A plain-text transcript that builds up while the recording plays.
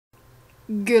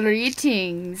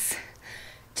Greetings.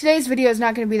 Today's video is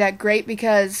not going to be that great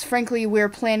because, frankly, we're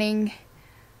planning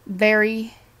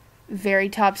very, very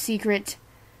top secret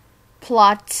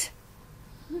plot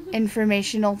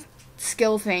informational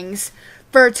skill things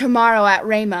for tomorrow at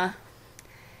Rhema.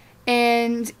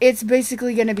 And it's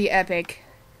basically going to be epic.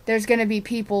 There's going to be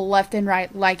people left and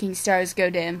right liking Stars Go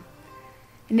Dim.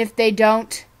 And if they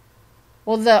don't,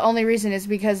 well, the only reason is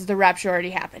because the rapture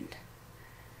already happened.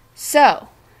 So,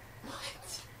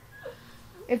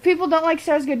 if people don't like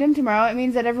Stars Go Dim tomorrow, it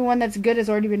means that everyone that's good has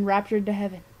already been raptured to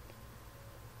heaven.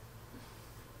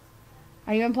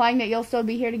 Are you implying that you'll still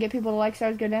be here to get people to like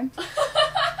Stars Go Dim?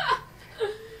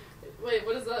 Wait,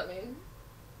 what does that mean?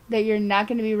 That you're not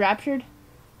going to be raptured?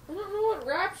 I don't know what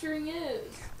rapturing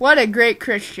is. What a great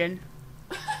Christian.